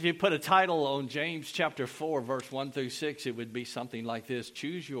If you put a title on James chapter 4, verse 1 through 6, it would be something like this: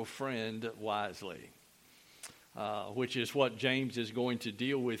 Choose your friend wisely, which is what James is going to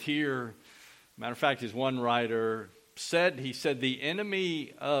deal with here. Matter of fact, as one writer said, he said, the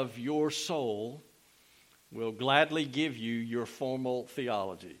enemy of your soul will gladly give you your formal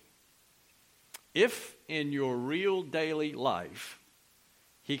theology. If in your real daily life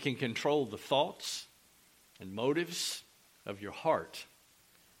he can control the thoughts and motives of your heart,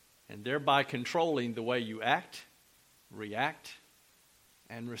 and thereby controlling the way you act, react,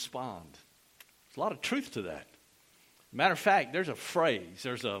 and respond. There's a lot of truth to that. Matter of fact, there's a phrase.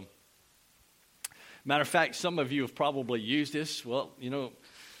 Matter of fact, some of you have probably used this. Well,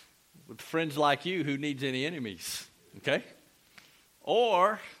 with friends like you, who needs any enemies? Okay?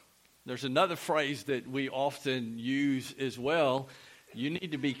 Or there's another phrase that we often use as well. You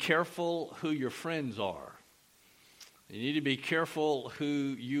need to be careful who your friends are. You need to be careful who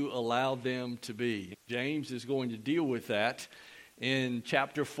you allow them to be. James is going to deal with that in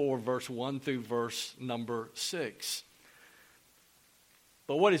chapter 4, verse 1 through verse number 6.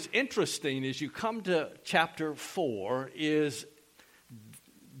 But what is interesting is you come to chapter 4 is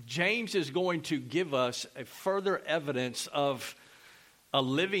James is going to give us a further evidence of a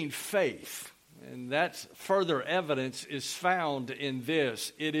living faith. And that further evidence is found in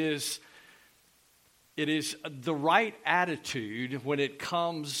this. It is the right attitude when it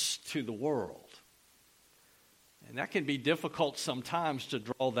comes to the world. And that can be difficult sometimes to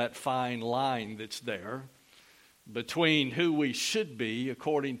draw that fine line that's there between who we should be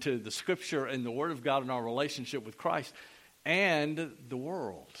according to the Scripture and the Word of God in our relationship with Christ and the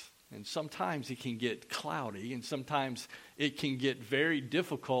world. And sometimes it can get cloudy, and sometimes it can get very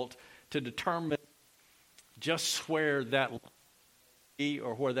difficult to determine just where that line may be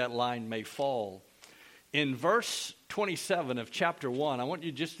or where that line may fall. In verse 27 of chapter 1, I want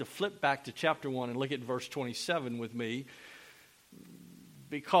you just to flip back to chapter 1 and look at verse 27 with me,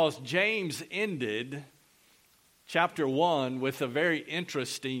 because James ended chapter 1 with a very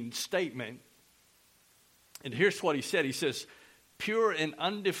interesting statement. And here's what he said. He says, "Pure and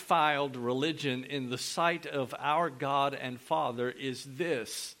undefiled religion in the sight of our God and Father is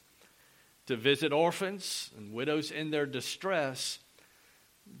this, to visit orphans and widows in their distress."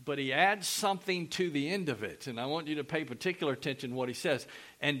 But he adds something to the end of it, and I want you to pay particular attention to what he says.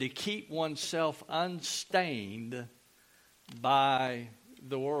 And to keep oneself unstained by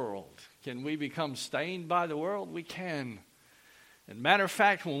the world. Can we become stained by the world? We can. And matter of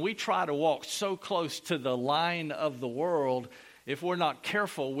fact, when we try to walk so close to the line of the world, if we're not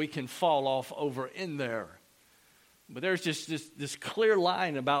careful, we can fall off over in there. But there's just this clear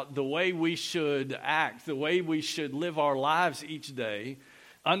line about the way we should act, the way we should live our lives each day,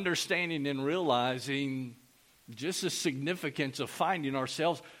 understanding and realizing just the significance of finding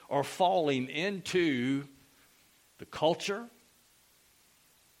ourselves or falling into the culture,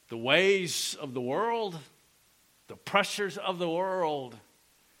 the ways of the world, the pressures of the world.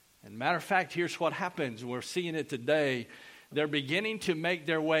 And matter of fact, here's what happens. We're seeing it today. They're beginning to make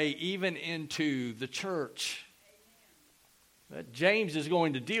their way even into the church. James is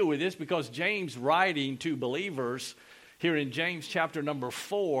going to deal with this because James, writing to believers here in James chapter number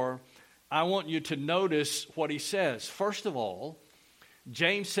 4, I want you to notice what he says. First of all,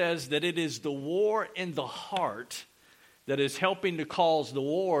 James says that it is the war in the heart that is helping to cause the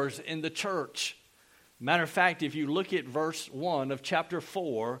wars in the church. Matter of fact, if you look at verse 1 of chapter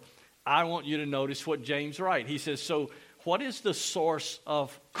 4, I want you to notice what James writes. He says, so what is the source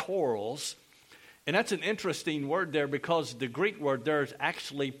of quarrels? And that's an interesting word there, because the Greek word there is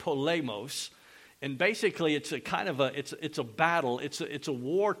actually polemos. And basically, it's a kind of it's a battle. It's a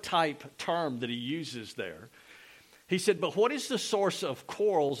war type term that he uses there. He said, but what is the source of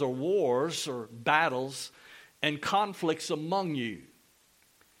quarrels or wars or battles and conflicts among you?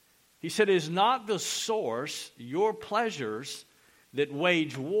 He said, is not the source your pleasures that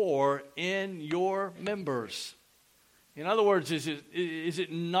wage war in your members? In other words, is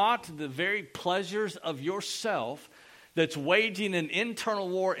it not the very pleasures of yourself that's waging an internal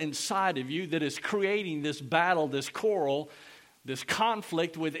war inside of you that is creating this battle, this quarrel, this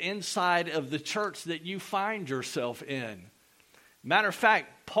conflict with inside of the church that you find yourself in? Matter of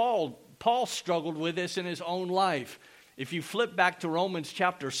fact, Paul struggled with this in his own life. If you flip back to Romans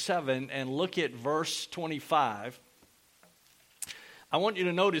chapter 7 and look at verse 25, I want you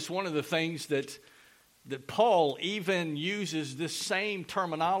to notice one of the things that Paul even uses this same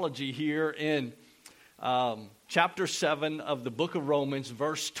terminology here in chapter 7 of the book of Romans,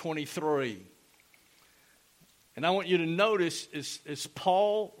 verse 23. And I want you to notice is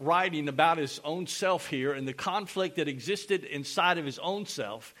Paul writing about his own self here and the conflict that existed inside of his own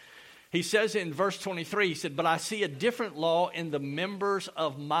self. He says in verse 23, he said, "But I see a different law in the members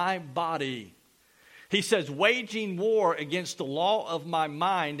of my body." He says, "Waging war against the law of my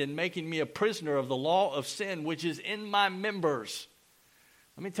mind and making me a prisoner of the law of sin, which is in my members."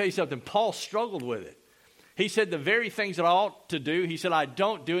 Let me tell you something. Paul struggled with it. He said the very things that I ought to do, he said I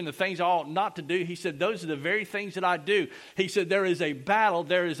don't do, and the things I ought not to do, he said those are the very things that I do. He said there is a battle,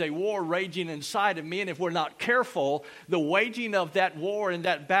 there is a war raging inside of me, and if we're not careful, the waging of that war and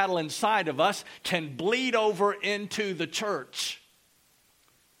that battle inside of us can bleed over into the church.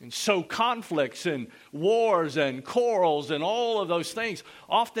 And so conflicts and wars and quarrels and all of those things,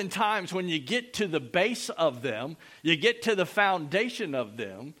 oftentimes when you get to the base of them, you get to the foundation of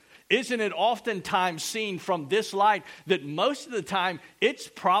them, isn't it oftentimes seen from this light that most of the time it's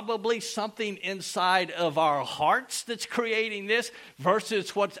probably something inside of our hearts that's creating this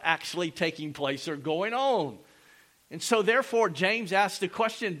versus what's actually taking place or going on? And so therefore James asked the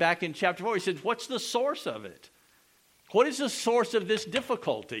question back in chapter 4. He said, what's the source of it? What is the source of this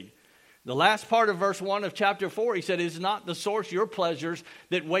difficulty? The last part of verse 1 of chapter 4, he said, is not the source your pleasures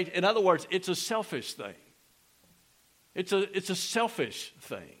that wait. In other words, it's a selfish thing. It's a selfish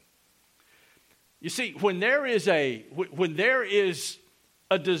thing. You see, when there is a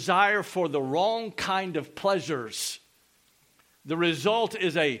desire for the wrong kind of pleasures, the result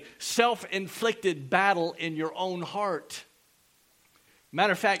is a self-inflicted battle in your own heart.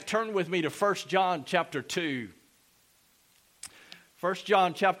 Matter of fact, turn with me to 1 John chapter 2. 1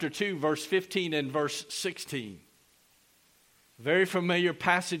 John chapter 2, verse 15 and verse 16. Very familiar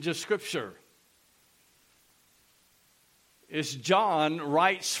passage of Scripture. As John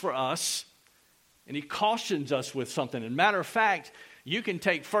writes for us, and he cautions us with something. And matter of fact, you can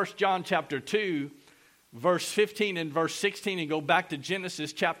take 1 John chapter 2, verse 15 and verse 16 and go back to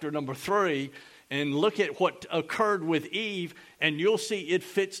Genesis chapter number 3 and look at what occurred with Eve, and you'll see it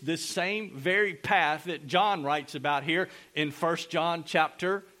fits this same very path that John writes about here in 1 John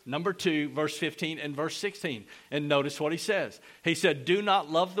chapter number 2, verse 15 and verse 16. And notice what he says. He said, "Do not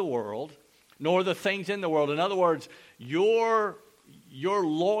love the world, nor the things in the world." In other words, your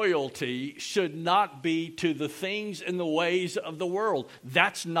loyalty should not be to the things and the ways of the world.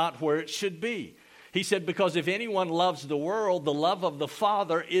 That's not where it should be. He said, because if anyone loves the world, the love of the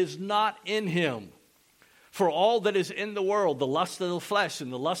Father is not in him. For all that is in the world, the lust of the flesh and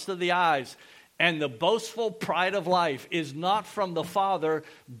the lust of the eyes and the boastful pride of life is not from the Father,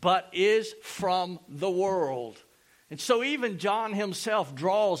 but is from the world. And so even John himself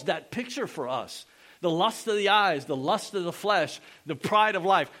draws that picture for us. The lust of the eyes, the lust of the flesh, the pride of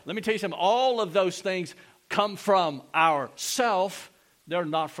life. Let me tell you something. All of those things come from ourself. They're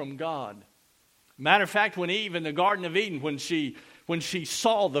not from God. Matter of fact, when Eve in the Garden of Eden, when she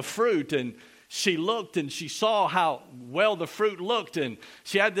saw the fruit and she looked and she saw how well the fruit looked and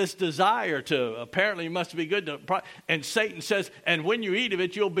she had this desire to, apparently it must be good to, and Satan says, and when you eat of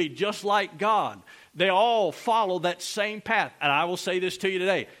it, you'll be just like God. They all follow that same path. And I will say this to you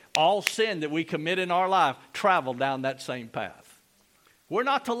today. All sin that we commit in our life travel down that same path. We're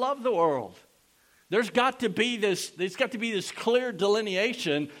not to love the world. There's got to be this clear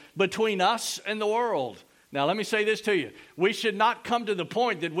delineation between us and the world. Now, let me say this to you. We should not come to the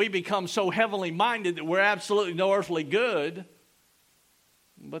point that we become so heavenly minded that we're absolutely no earthly good.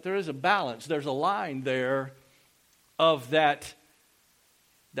 But there is a balance. There's a line there of that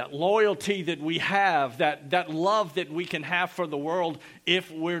loyalty that we have, that love that we can have for the world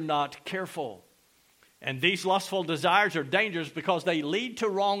if we're not careful. And these lustful desires are dangerous because they lead to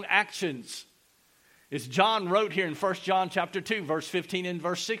wrong actions. As John wrote here in 1 John chapter 2, verse 15 and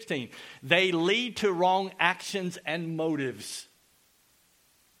verse 16, they lead to wrong actions and motives.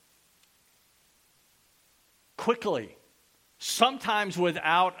 Quickly, sometimes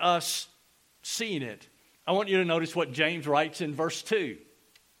without us seeing it. I want you to notice what James writes in verse 2.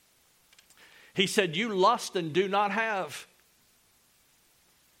 He said, you lust and do not have,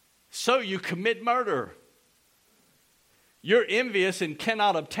 so you commit murder. You're envious and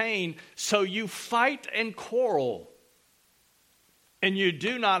cannot obtain, so you fight and quarrel. And you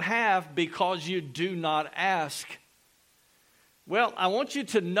do not have because you do not ask. Well, I want you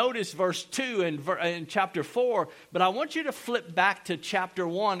to notice verse 2 in chapter 4, but I want you to flip back to chapter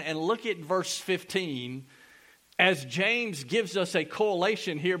 1 and look at verse 15 as James gives us a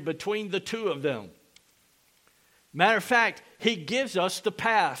correlation here between the two of them. Matter of fact, he gives us the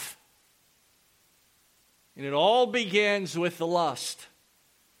path. And it all begins with the lust.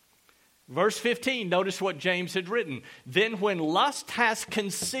 Verse 15, notice what James had written. Then when lust has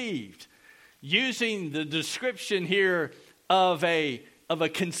conceived, using the description here of a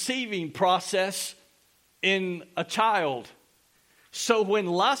conceiving process in a child. So when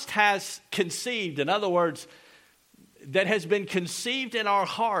lust has conceived, in other words, that has been conceived in our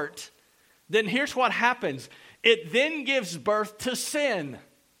heart, then here's what happens. It then gives birth to sin.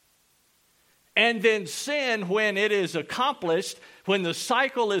 And then sin, when it is accomplished, when the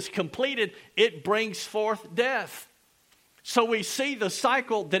cycle is completed, it brings forth death. So we see the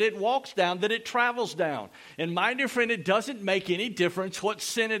cycle that it walks down, that it travels down. And my dear friend, it doesn't make any difference what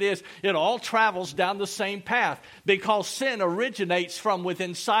sin it is. It all travels down the same path because sin originates from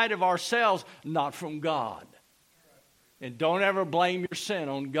within inside of ourselves, not from God. And don't ever blame your sin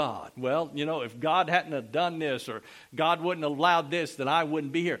on God. Well, if God hadn't have done this or God wouldn't have allowed this, then I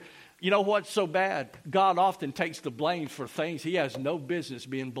wouldn't be here. You know what's so bad? God often takes the blame for things he has no business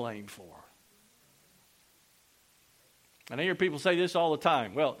being blamed for. And I hear people say this all the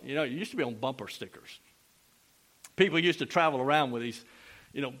time. Well, it used to be on bumper stickers. People used to travel around with these.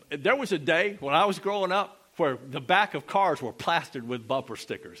 There was a day when I was growing up where the back of cars were plastered with bumper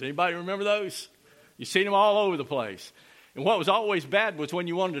stickers. Anybody remember those? You seen them all over the place. And what was always bad was when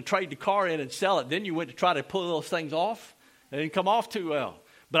you wanted to trade the car in and sell it, then you went to try to pull those things off. They didn't come off too well.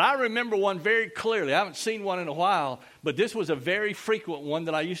 But I remember one very clearly. I haven't seen one in a while, but this was a very frequent one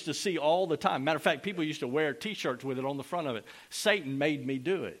that I used to see all the time. Matter of fact, people used to wear T-shirts with it on the front of it. Satan made me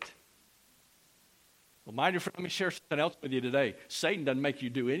do it. Well, my dear friend, let me share something else with you today. Satan doesn't make you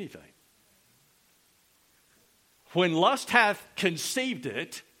do anything. When lust hath conceived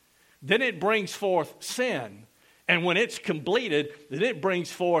it, then it brings forth sin. And when it's completed, then it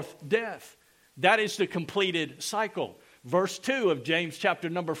brings forth death. That is the completed cycle. Verse 2 of James chapter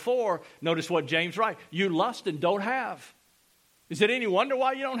number 4, notice what James writes. You lust and don't have. Is it any wonder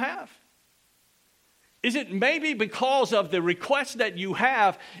why you don't have? Is it maybe because of the request that you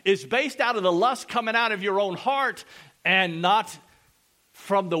have is based out of the lust coming out of your own heart and not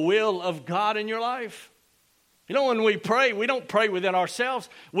from the will of God in your life? When we pray, we don't pray within ourselves.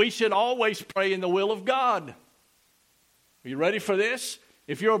 We should always pray in the will of God. Are you ready for this?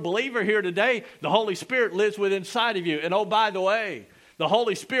 If you're a believer here today, the Holy Spirit lives within inside of you. And oh, by the way, the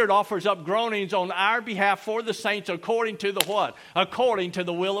Holy Spirit offers up groanings on our behalf for the saints according to the what? According to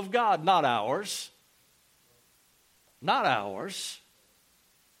the will of God, not ours. Not ours.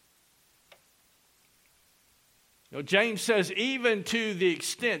 James says, even to the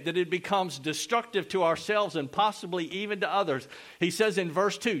extent that it becomes destructive to ourselves and possibly even to others. He says in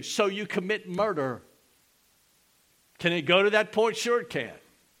verse 2, so you commit murder. Can it go to that point? Sure it can.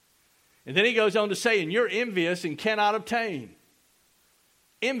 And then he goes on to say, and you're envious and cannot obtain.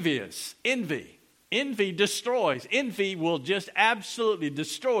 Envious, envy. Envy destroys. Envy will just absolutely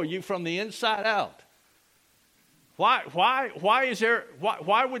destroy you from the inside out. Why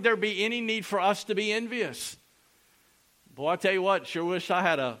would there be any need for us to be envious? Boy, I tell you what, sure wish I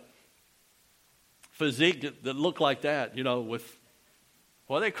had a physique that looked like that, with,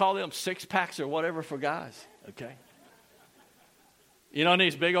 what do they call them, six-packs or whatever for guys, okay?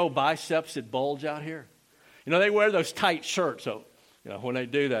 These big old biceps that bulge out here. They wear those tight shirts, so, when they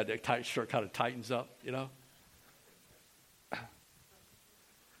do that, that tight shirt kind of tightens up,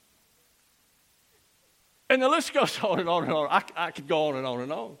 And the list goes on and on and on. I could go on and on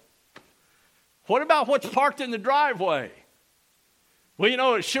and on. What about what's parked in the driveway?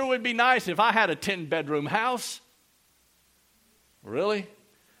 Well, it sure would be nice if I had a 10-bedroom house. Really?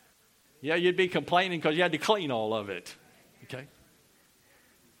 Yeah, you'd be complaining because you had to clean all of it. Okay?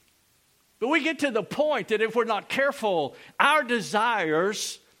 But we get to the point that if we're not careful, our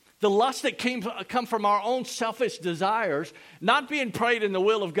desires, the lust that come from our own selfish desires, not being prayed in the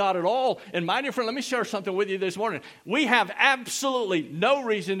will of God at all. And my dear friend, let me share something with you this morning. We have absolutely no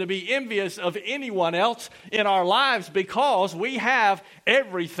reason to be envious of anyone else in our lives because we have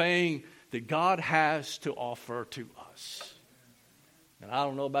everything that God has to offer to us. And I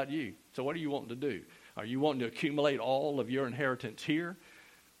don't know about you. So what are you wanting to do? Are you wanting to accumulate all of your inheritance here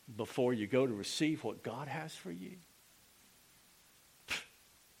before you go to receive what God has for you?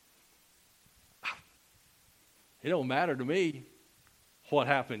 It don't matter to me what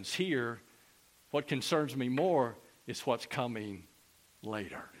happens here. What concerns me more is what's coming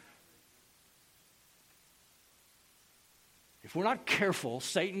later. If we're not careful,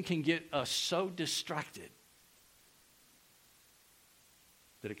 Satan can get us so distracted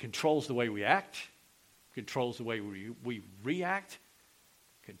that it controls the way we act, controls the way we react,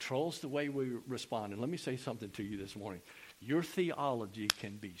 controls the way we respond. And let me say something to you this morning. Your theology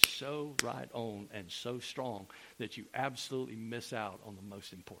can be so right on and so strong that you absolutely miss out on the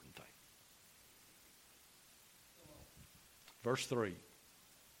most important thing. Verse 3.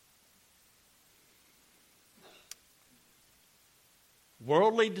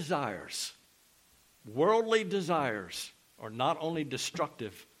 Worldly desires are not only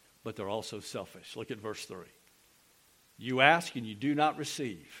destructive, but they're also selfish. Look at verse 3. You ask and you do not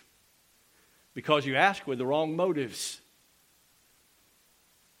receive, because you ask with the wrong motives.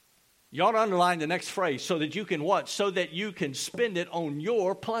 You ought to underline the next phrase, so that you can what? So that you can spend it on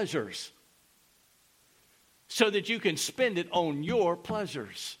your pleasures. So that you can spend it on your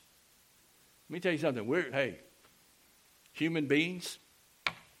pleasures. Let me tell you something. Human beings,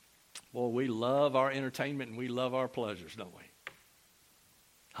 boy, we love our entertainment and we love our pleasures, don't we?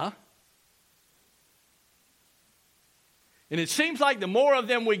 Huh? And it seems like the more of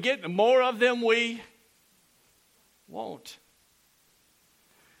them we get, the more of them we want.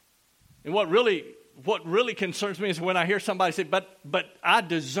 And what really concerns me is when I hear somebody say, but I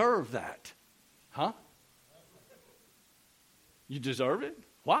deserve that. Huh? You deserve it?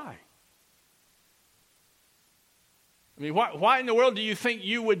 Why? I mean, why in the world do you think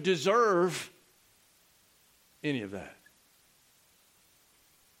you would deserve any of that?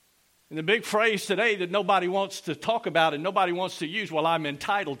 And the big phrase today that nobody wants to talk about and nobody wants to use, well, I'm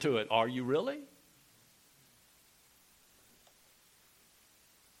entitled to it. Are you really?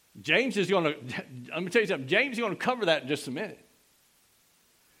 James is going to, let me tell you something, James is going to cover that in just a minute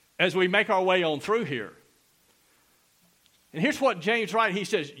as we make our way on through here. And here's what James writes. He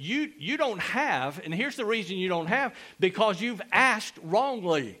says, you don't have, and here's the reason you don't have, because you've asked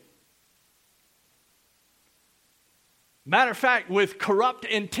wrongly. Matter of fact, with corrupt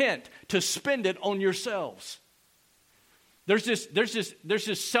intent to spend it on yourselves. There's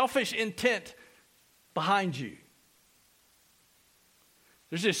this selfish intent behind you.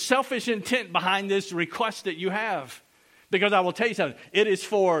 There's this selfish intent behind this request that you have. Because I will tell you something, it is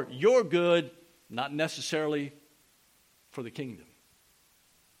for your good, not necessarily for the kingdom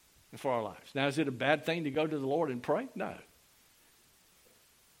and for our lives. Now, is it a bad thing to go to the Lord and pray? No.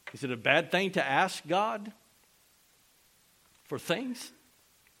 Is it a bad thing to ask God for things?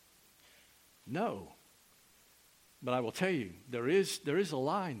 No. But I will tell you, there is a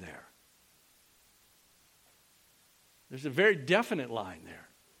line there. There's a very definite line there.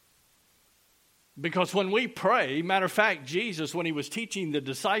 Because when we pray, matter of fact, Jesus, when he was teaching the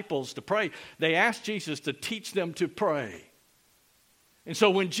disciples to pray, they asked Jesus to teach them to pray. And so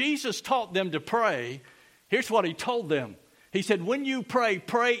when Jesus taught them to pray, here's what he told them. He said, when you pray,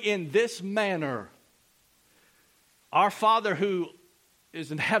 pray in this manner. Our Father who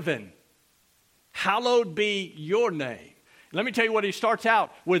is in heaven, hallowed be your name. Let me tell you what he starts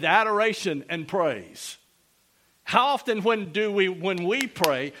out with: adoration and praise. How often when we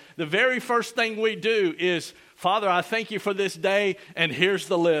pray, the very first thing we do is, Father, I thank you for this day, and here's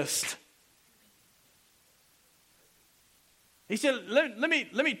the list. He said, let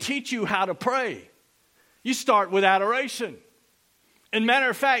me teach you how to pray. You start with adoration. And matter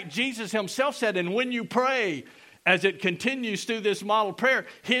of fact, Jesus himself said, and when you pray, as it continues through this model prayer,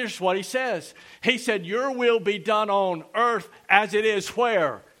 here's what he says. He said, your will be done on earth as it is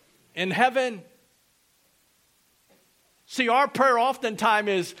where? In heaven. See, our prayer oftentimes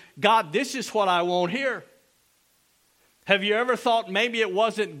is, God, this is what I want here. Have you ever thought maybe it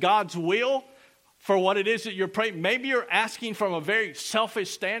wasn't God's will for what it is that you're praying? Maybe you're asking from a very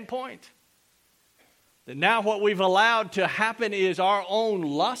selfish standpoint. That now what we've allowed to happen is our own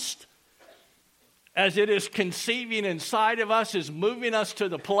lust, as it is conceiving inside of us, is moving us to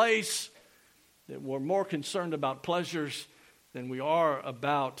the place that we're more concerned about pleasures than we are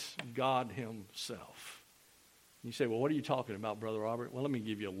about God himself. You say, well, what are you talking about, Brother Robert? Well, let me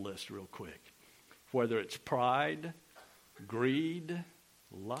give you a list real quick. Whether it's pride, greed,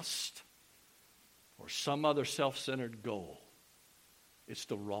 lust, or some other self-centered goal, it's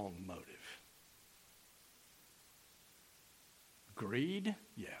the wrong motive. Greed?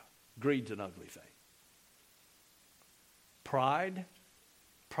 Yeah, greed's an ugly thing. Pride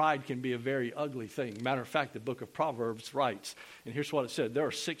can be a very ugly thing. Matter of fact, the book of Proverbs writes, and here's what it said: there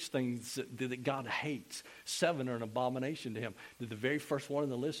are 6 things that God hates. 7 are an abomination to him. The very first one on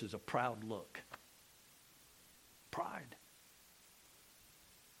the list is a proud look. Pride.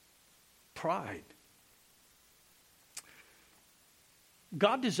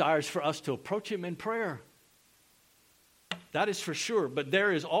 God desires for us to approach him in prayer. That is for sure. But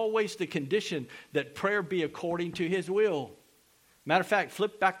there is always the condition that prayer be according to his will. Matter of fact,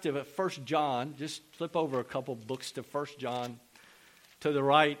 flip back to 1 John. Just flip over a couple books to 1 John to the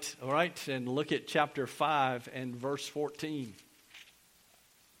right, all right? And look at chapter 5 and verse 14.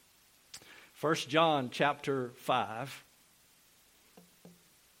 1 John chapter 5.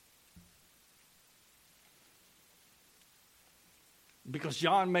 Because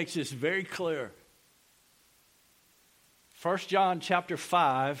John makes this very clear. 1 John chapter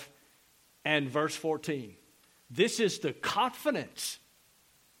 5 and verse 14. This is the confidence.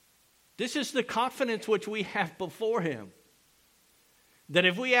 This is the confidence which we have before him. That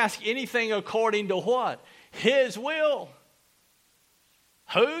if we ask anything according to what? His will.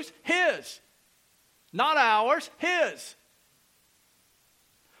 Whose? His. Not ours, his.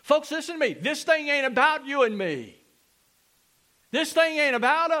 Folks, listen to me. This thing ain't about you and me. This thing ain't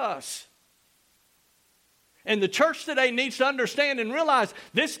about us. And the church today needs to understand and realize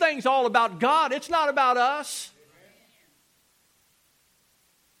this thing's all about God. It's not about us.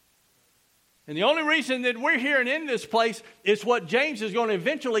 And the only reason that we're here and in this place is what James is going to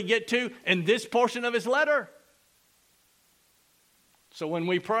eventually get to in this portion of his letter. So when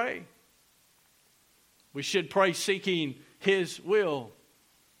we pray, we should pray seeking his will.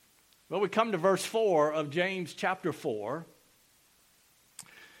 Well, we come to verse 4 of James chapter 4.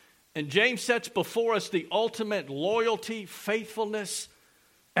 And James sets before us the ultimate loyalty, faithfulness,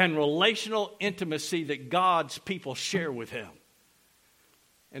 and relational intimacy that God's people share with him.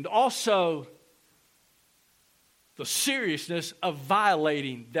 And also the seriousness of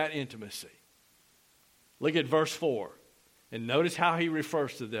violating that intimacy. Look at verse 4. And notice how he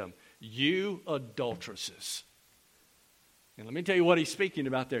refers to them. You adulteresses. And let me tell you what he's speaking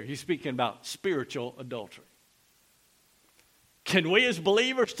about there. He's speaking about spiritual adultery. Can we as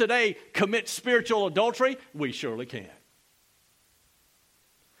believers today commit spiritual adultery? We surely can.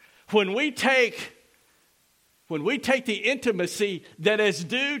 When we take the intimacy that is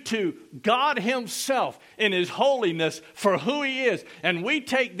due to God himself in his holiness for who he is, and we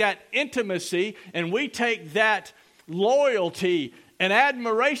take that intimacy and we take that loyalty and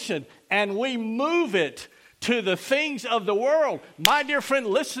admiration and we move it to the things of the world. My dear friend,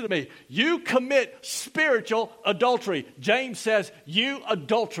 listen to me. You commit spiritual adultery. James says, you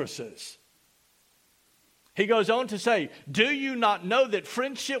adulteresses. He goes on to say, do you not know that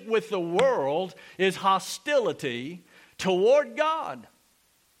friendship with the world is hostility toward God?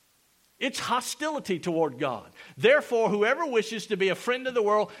 It's hostility toward God. Therefore, whoever wishes to be a friend of the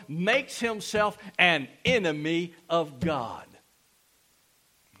world makes himself an enemy of God.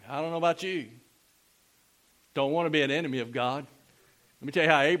 I don't know about you. Don't want to be an enemy of God. Let me tell you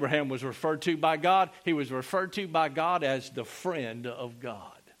how Abraham was referred to by God. He was referred to by God as the friend of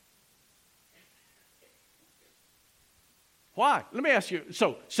God. Why? Let me ask you.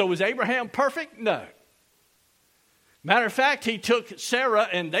 So was Abraham perfect? No. Matter of fact, he took Sarah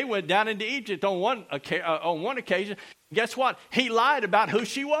and they went down into Egypt on one occasion. Guess what? He lied about who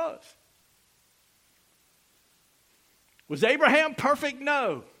she was. Was Abraham perfect?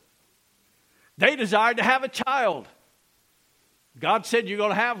 No. They desired to have a child. God said, you're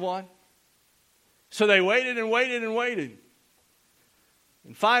going to have one. So they waited and waited and waited.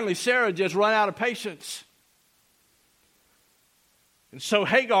 And finally, Sarah just ran out of patience. And so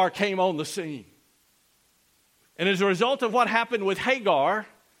Hagar came on the scene. And as a result of what happened with Hagar,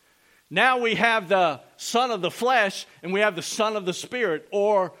 now we have the son of the flesh and we have the son of the spirit,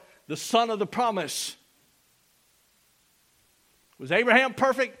 or the son of the promise. Was Abraham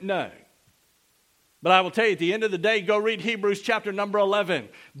perfect? No. But I will tell you, at the end of the day, go read Hebrews chapter number 11.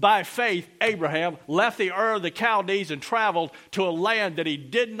 By faith, Abraham left the Ur of the Chaldees and traveled to a land that he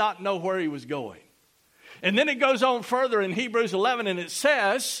did not know where he was going. And then it goes on further in Hebrews 11, and it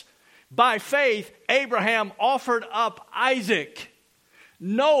says, by faith, Abraham offered up Isaac,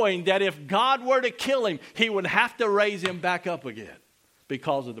 knowing that if God were to kill him, he would have to raise him back up again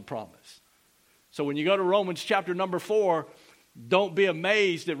because of the promise. So when you go to Romans chapter number 4, don't be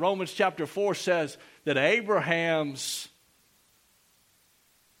amazed that Romans chapter 4 says that Abraham's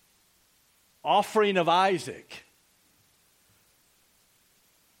offering of Isaac,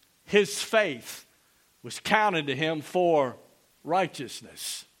 his faith was counted to him for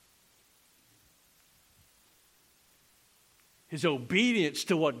righteousness. His obedience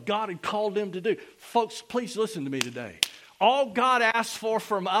to what God had called him to do. Folks, please listen to me today. All God asks for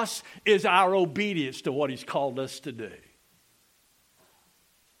from us is our obedience to what he's called us to do.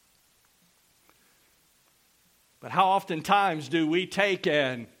 But how oftentimes do we take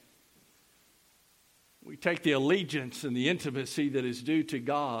the allegiance and the intimacy that is due to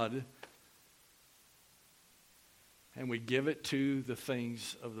God and we give it to the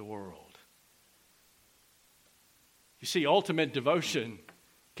things of the world? You see, ultimate devotion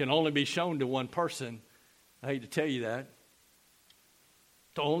can only be shown to one person. I hate to tell you that.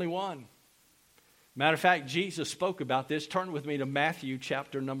 To only one. Matter of fact, Jesus spoke about this. Turn with me to Matthew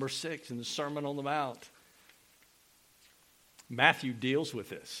chapter number 6 in the Sermon on the Mount. Matthew deals with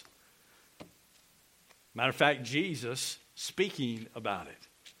this. Matter of fact, Jesus speaking about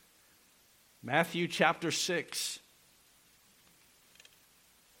it. Matthew chapter 6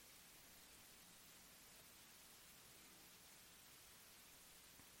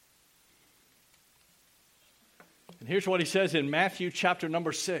 And here's what he says in Matthew chapter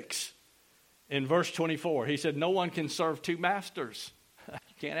number 6, in verse 24. He said, no one can serve two masters.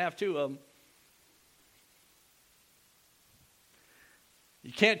 You can't have two of them.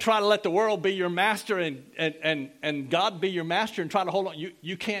 You can't try to let the world be your master and God be your master and try to hold on.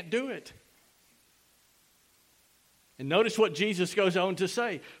 You can't do it. And notice what Jesus goes on to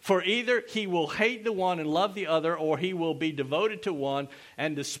say. For either he will hate the one and love the other, or he will be devoted to one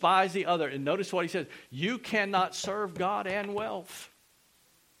and despise the other. And notice what he says. You cannot serve God and wealth.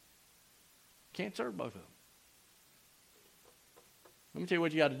 Can't serve both of them. Let me tell you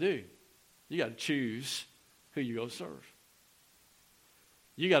what you got to do. You got to choose who you're going to serve.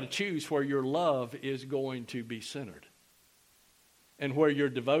 You got to choose where your love is going to be centered and where your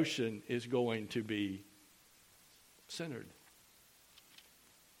devotion is going to be centered.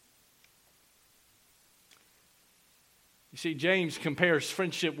 You see, James compares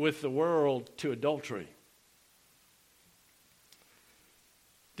friendship with the world to adultery.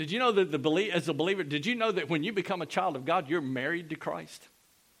 Did you know that as a believer, did you know that when you become a child of God, you're married to Christ?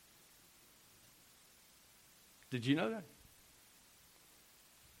 Did you know that?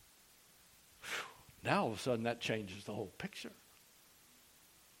 Now, all of a sudden, that changes the whole picture.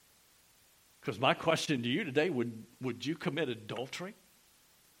 Because my question to you today, would you commit adultery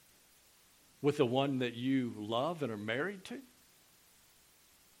with the one that you love and are married to?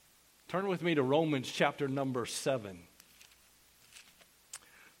 Turn with me to Romans chapter number 7.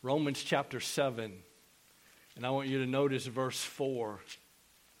 Romans chapter 7. And I want you to notice verse 4.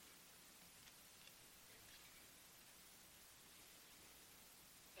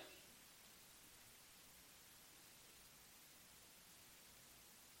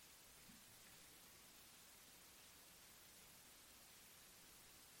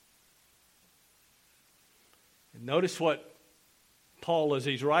 Notice what Paul, as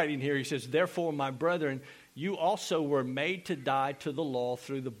he's writing here, he says, therefore, my brethren, you also were made to die to the law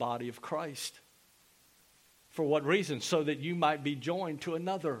through the body of Christ. For what reason? So that you might be joined to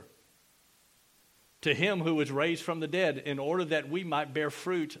another, to him who was raised from the dead, in order that we might bear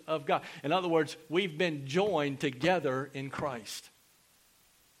fruit of God. In other words, we've been joined together in Christ.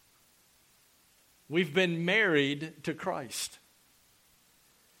 We've been married to Christ.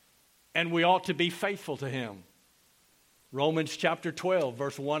 And we ought to be faithful to him. Romans chapter 12,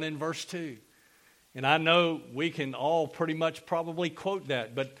 verse 1 and verse 2. And I know we can all pretty much probably quote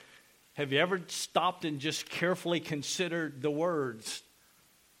that, but have you ever stopped and just carefully considered the words?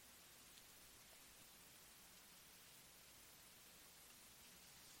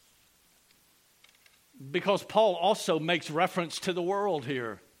 Because Paul also makes reference to the world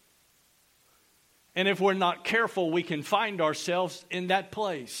here. And if we're not careful, we can find ourselves in that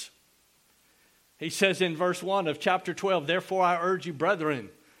place. He says in verse 1 of chapter 12, therefore I urge you, brethren,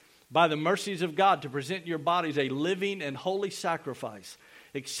 by the mercies of God, to present your bodies a living and holy sacrifice,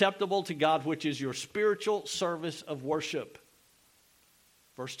 acceptable to God, which is your spiritual service of worship.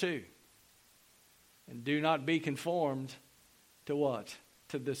 Verse 2, and do not be conformed to what?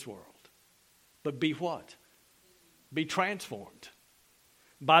 To this world. But be what? Be transformed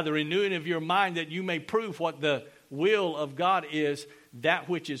by the renewing of your mind, that you may prove what the will of God is, that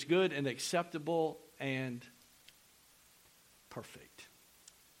which is good and acceptable and perfect.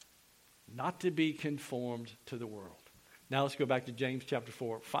 Not to be conformed to the world. Now let's go back to James chapter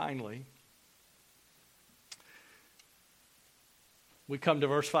 4. Finally, we come to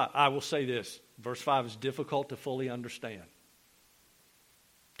verse 5. I will say this. Verse 5 is difficult to fully understand.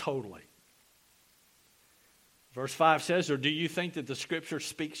 Totally. Verse 5 says, or do you think that the Scripture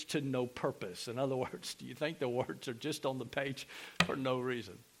speaks to no purpose? In other words, do you think the words are just on the page for no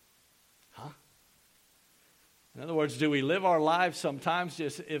reason? Huh? In other words, do we live our lives sometimes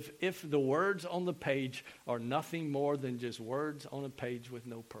just if the words on the page are nothing more than just words on a page with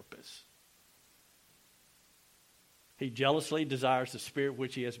no purpose? He jealously desires the Spirit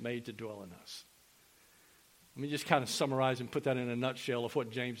which he has made to dwell in us. Let me just kind of summarize and put that in a nutshell of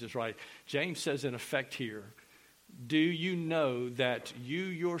what James is writing. James says in effect here, do you know that you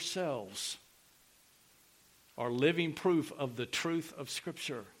yourselves are living proof of the truth of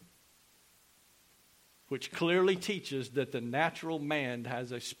Scripture, which clearly teaches that the natural man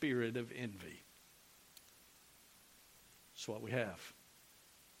has a spirit of envy? That's what we have.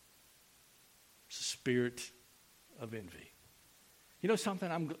 It's a spirit of envy. You know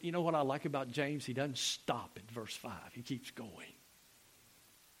something? You know what I like about James? He doesn't stop at verse 5. He keeps going.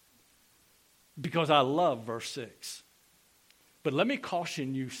 Because I love verse 6. But let me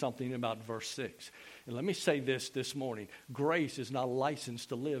caution you something about verse 6. And let me say this morning. Grace is not a license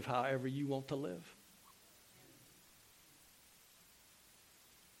to live however you want to live.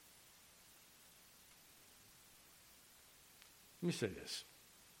 Let me say this.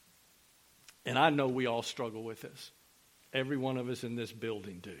 And I know we all struggle with this. Every one of us in this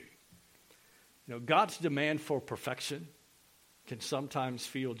building do. You know, God's demand for perfection can sometimes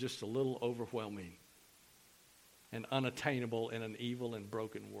feel just a little overwhelming and unattainable in an evil and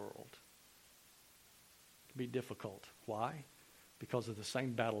broken world. It can be difficult. Why? Because of the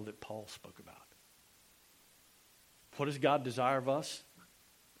same battle that Paul spoke about. What does God desire of us?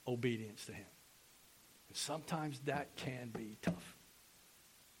 Obedience to him. And sometimes that can be tough.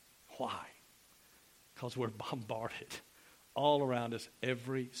 Why? Because we're bombarded all around us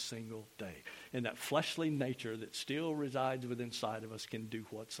every single day. And that fleshly nature that still resides within inside of us can do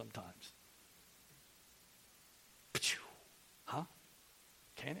what sometimes? Huh?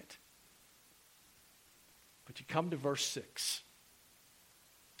 Can it? But you come to verse 6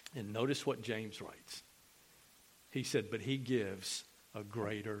 and notice what James writes. He said, but he gives a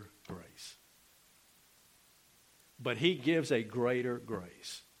greater grace. But he gives a greater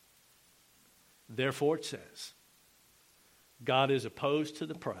grace. Therefore it says, God is opposed to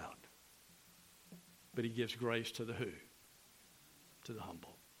the proud, but he gives grace to the who? To the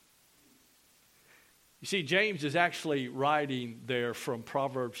humble. You see, James is actually writing there from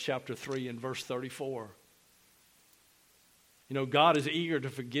Proverbs chapter 3 and verse 34. You know, God is eager to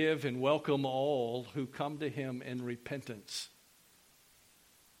forgive and welcome all who come to him in repentance.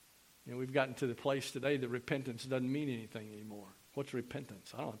 You know, we've gotten to the place today that repentance doesn't mean anything anymore. What's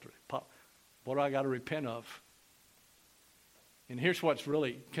repentance? I don't have to. What do I got to repent of? And here's what's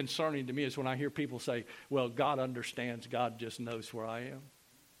really concerning to me is when I hear people say, well, God understands, God just knows where I am.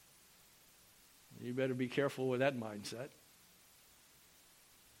 You better be careful with that mindset.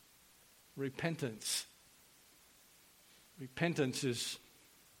 Repentance. Repentance is,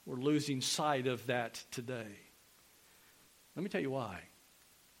 we're losing sight of that today. Let me tell you why.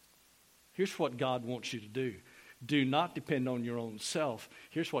 Here's what God wants you to do. Do not depend on your own self.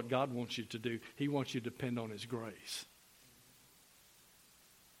 Here's what God wants you to do. He wants you to depend on his grace.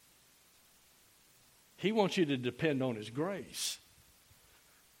 He wants you to depend on his grace.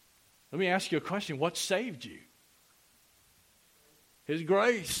 Let me ask you a question. What saved you? His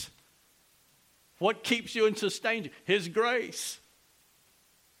grace. What keeps you and sustains you? His grace.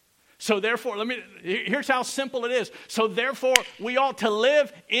 So therefore, here's how simple it is. So therefore, we ought to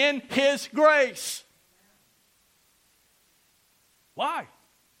live in his grace. Why?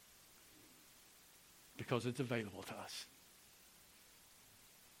 Because it's available to us.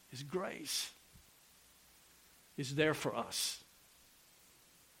 His grace is there for us.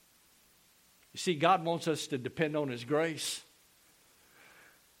 You see, God wants us to depend on his grace.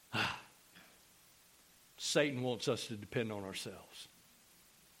 Satan wants us to depend on ourselves.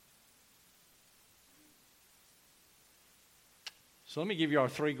 So let me give you our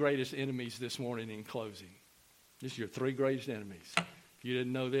three greatest enemies this morning in closing. These are your three greatest enemies. If you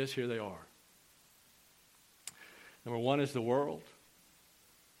didn't know this, here they are. Number one is the world.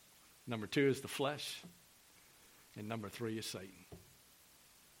 Number two is the flesh. And number three is Satan.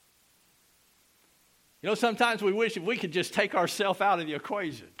 You know, sometimes we wish if we could just take ourselves out of the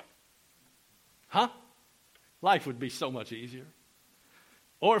equation. Huh? Life would be so much easier.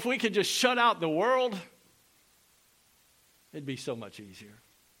 Or if we could just shut out the world, it'd be so much easier.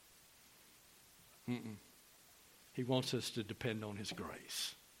 He wants us to depend on his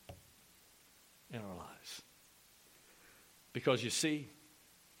grace in our lives. Because you see,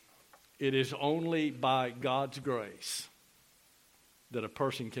 it is only by God's grace that a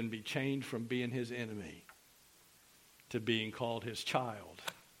person can be changed from being his enemy to being called his child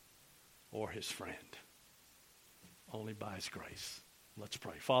or his friend. Only by his grace. Let's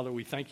pray. Father, we thank you.